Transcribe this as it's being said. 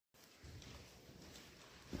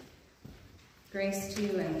Grace to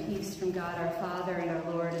you and peace from God our Father and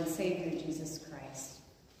our Lord and Savior Jesus Christ.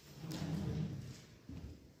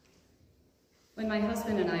 When my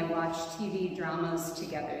husband and I watch TV dramas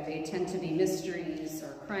together, they tend to be mysteries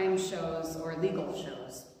or crime shows or legal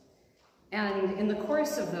shows. And in the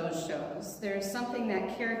course of those shows, there's something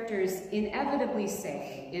that characters inevitably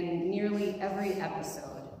say in nearly every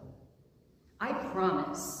episode. I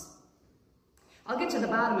promise. I'll get to the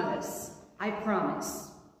bottom of this. I promise.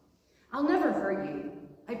 I'll never hurt you.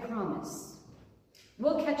 I promise.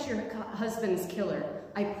 We'll catch your husband's killer.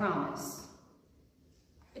 I promise.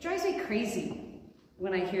 It drives me crazy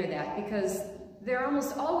when I hear that because they're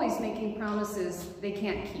almost always making promises they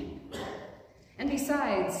can't keep. And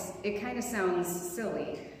besides, it kind of sounds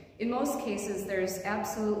silly. In most cases, there's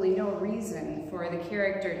absolutely no reason for the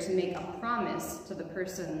character to make a promise to the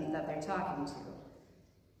person that they're talking to.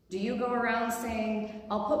 Do you go around saying,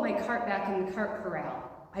 I'll put my cart back in the cart corral?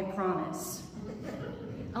 I promise.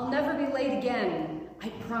 I'll never be late again. I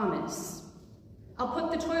promise. I'll put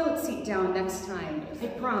the toilet seat down next time. I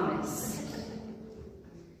promise.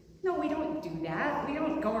 No, we don't do that. We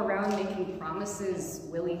don't go around making promises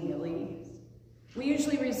willy-nilly. We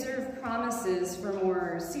usually reserve promises for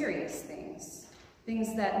more serious things,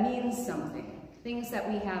 things that mean something, things that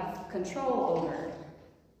we have control over.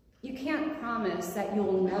 You can't promise that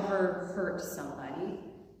you'll never hurt somebody.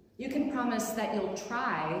 You can promise that you'll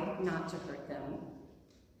try not to hurt them.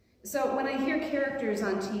 So when I hear characters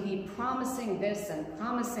on TV promising this and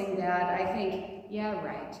promising that, I think, yeah,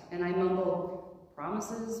 right. And I mumble,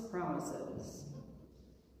 promises, promises.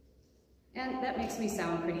 And that makes me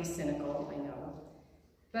sound pretty cynical, I know.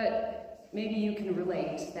 But maybe you can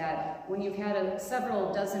relate that when you've had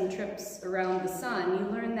several dozen trips around the sun,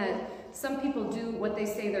 you learn that some people do what they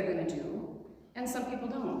say they're going to do, and some people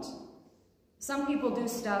don't. Some people do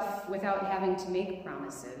stuff without having to make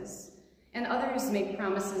promises, and others make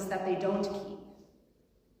promises that they don't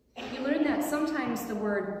keep. You learn that sometimes the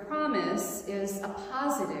word promise is a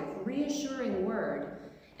positive, reassuring word,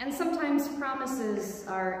 and sometimes promises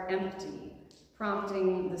are empty,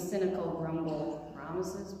 prompting the cynical grumble,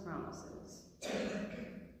 promises, promises.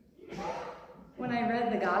 When I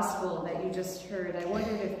read the gospel that you just heard, I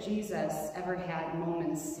wondered if Jesus ever had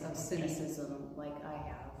moments of cynicism like I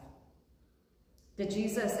have. Did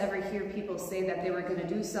Jesus ever hear people say that they were going to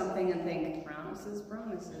do something and think, promises,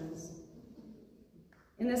 promises?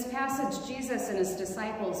 In this passage, Jesus and his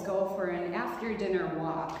disciples go for an after-dinner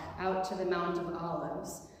walk out to the Mount of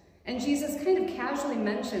Olives. And Jesus kind of casually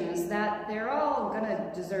mentions that they're all going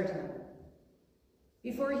to desert him.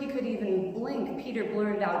 Before he could even blink, Peter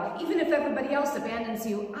blurted out, even if everybody else abandons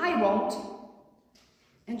you, I won't.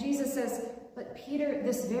 And Jesus says, but Peter,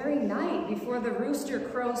 this very night, before the rooster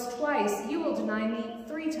crows twice, you will deny me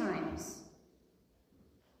 3 times.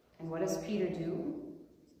 And what does Peter do?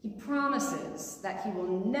 He promises that he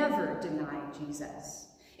will never deny Jesus.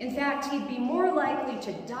 In fact, he'd be more likely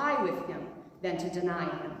to die with him than to deny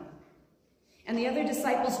him. And the other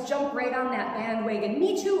disciples jump right on that bandwagon.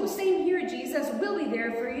 Me too, same here, Jesus. We'll be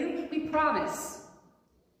there for you. We promise.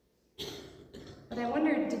 But I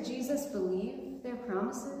wondered, did Jesus believe their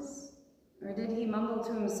promises? Or did he mumble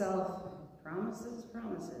to himself, promises,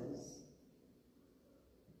 promises?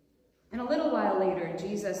 And a little while later,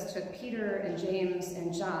 Jesus took Peter and James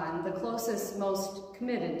and John, the closest, most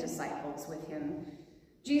committed disciples, with him.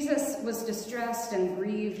 Jesus was distressed and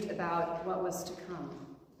grieved about what was to come.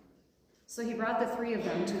 So he brought the 3 of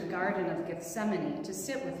them to the Garden of Gethsemane to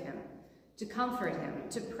sit with him, to comfort him,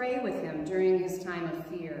 to pray with him during his time of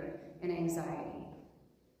fear and anxiety.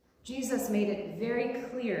 Jesus made it very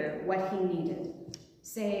clear what he needed,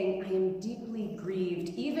 saying, I am deeply grieved,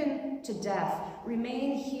 even to death.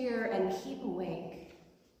 Remain here and keep awake.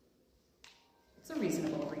 It's a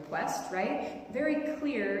reasonable request, right? Very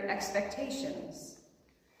clear expectations.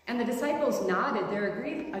 And the disciples nodded their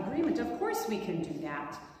agreement. Of course we can do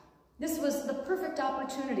that. This was the perfect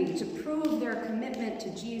opportunity to prove their commitment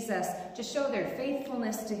to Jesus, to show their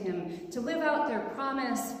faithfulness to him, to live out their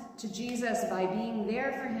promise to Jesus by being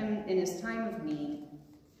there for him in his time of need.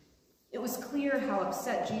 It was clear how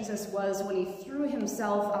upset Jesus was when he threw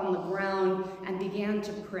himself on the ground and began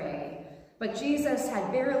to pray. But Jesus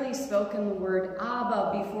had barely spoken the word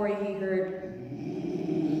Abba before he heard,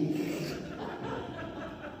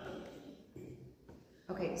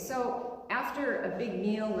 Okay, so after a big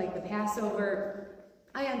meal like the Passover,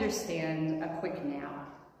 I understand a quick nap.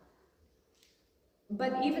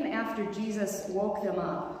 But even after Jesus woke them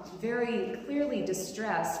up, very clearly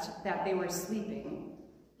distressed that they were sleeping,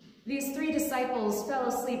 these 3 disciples fell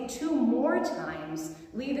asleep 2 more times,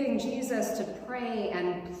 leaving Jesus to pray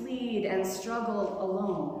and plead and struggle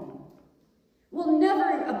alone. We'll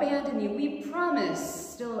never abandon you, we promise,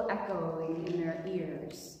 still echoing in their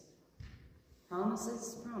ears.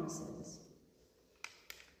 Promises, promises.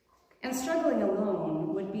 And struggling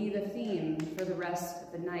alone would be the theme for the rest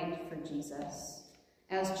of the night for Jesus,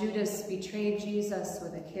 as Judas betrayed Jesus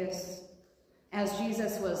with a kiss, as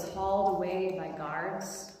Jesus was hauled away by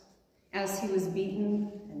guards, as he was beaten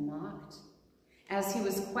and mocked, as he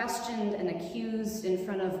was questioned and accused in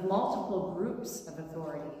front of multiple groups of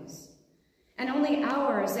authorities. And only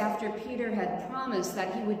hours after Peter had promised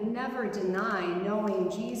that he would never deny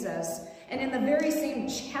knowing Jesus, and in the very same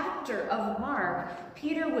chapter of Mark,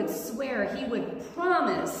 Peter would swear, he would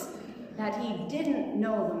promise that he didn't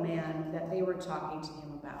know the man that they were talking to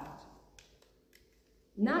him about.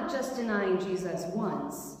 Not just denying Jesus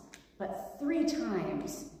once, but 3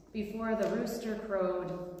 times before the rooster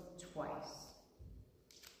crowed twice.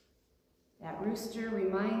 That rooster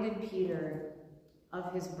reminded Peter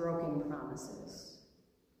of his broken promises.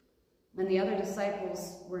 And the other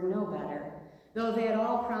disciples were no better, though they had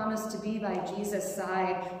all promised to be by Jesus'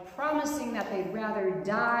 side, promising that they'd rather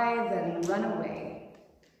die than run away.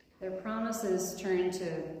 Their promises turned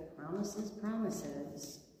to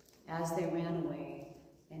promises, as they ran away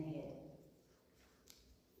and hid.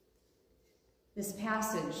 This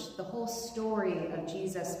passage, the whole story of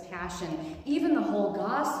Jesus' passion, even the whole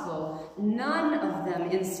gospel, none of them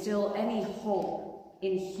instill any hope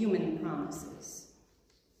in human promises.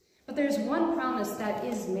 But there's one promise that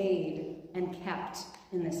is made and kept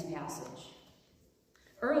in this passage.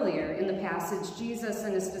 Earlier in the passage, Jesus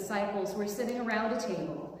and his disciples were sitting around a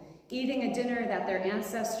table, eating a dinner that their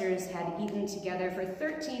ancestors had eaten together for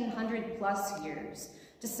 1,300 plus years,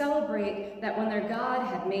 to celebrate that when their God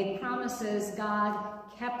had made promises, God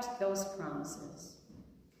kept those promises.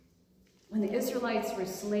 When the Israelites were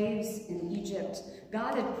slaves in Egypt,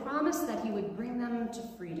 God had promised that he would bring them to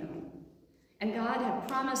freedom. And God had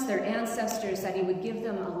promised their ancestors that he would give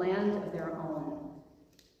them a land of their own.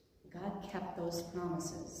 God kept those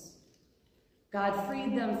promises. God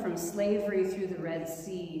freed them from slavery through the Red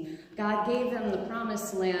Sea. God gave them the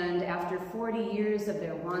promised land after 40 years of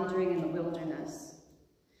their wandering in the wilderness.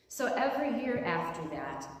 So every year after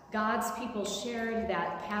that, God's people shared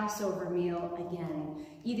that Passover meal again,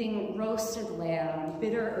 eating roasted lamb,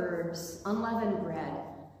 bitter herbs, unleavened bread,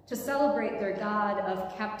 to celebrate their God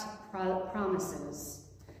of kept promises.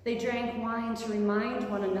 They drank wine to remind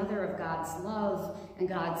one another of God's love and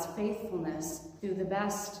God's faithfulness through the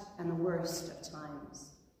best and the worst of times.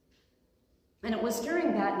 And it was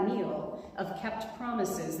during that meal of kept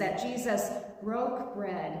promises that Jesus broke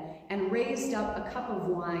bread and raised up a cup of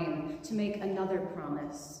wine to make another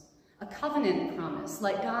promise, a covenant promise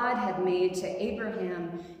like God had made to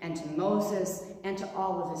Abraham and to Moses and to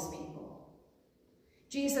all of his people.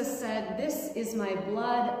 Jesus said, "This is my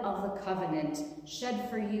blood of the covenant, shed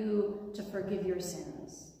for you to forgive your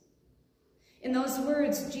sins." In those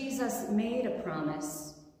words, Jesus made a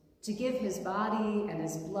promise to give his body and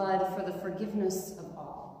his blood for the forgiveness of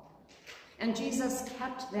all. And Jesus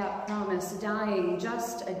kept that promise, dying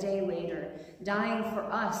just a day later, dying for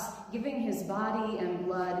us, giving his body and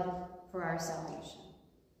blood for our salvation.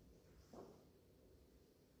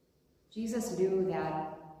 Jesus knew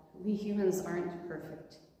that we humans aren't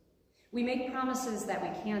perfect. We make promises that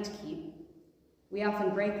we can't keep. We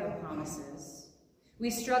often break our promises. We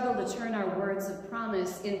struggle to turn our words of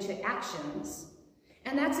promise into actions.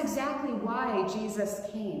 And that's exactly why Jesus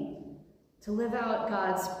came, to live out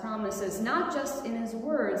God's promises, not just in his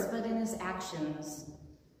words, but in his actions.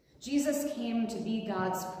 Jesus came to be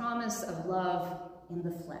God's promise of love in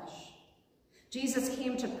the flesh. Jesus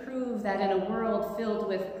came to prove that in a world filled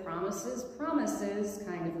with promises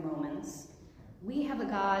kind of moments, we have a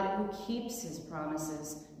God who keeps his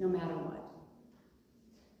promises no matter what.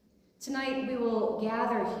 Tonight we will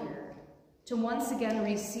gather here to once again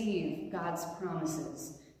receive God's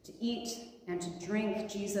promises, to eat and to drink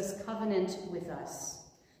Jesus' covenant with us,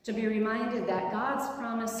 to be reminded that God's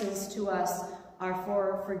promises to us are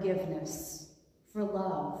for forgiveness, for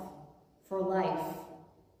love, for life,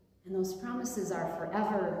 and those promises are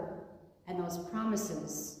forever, and those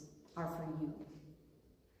promises are for you.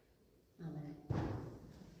 Amen.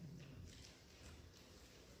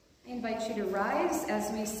 I invite you to rise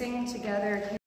as we sing together.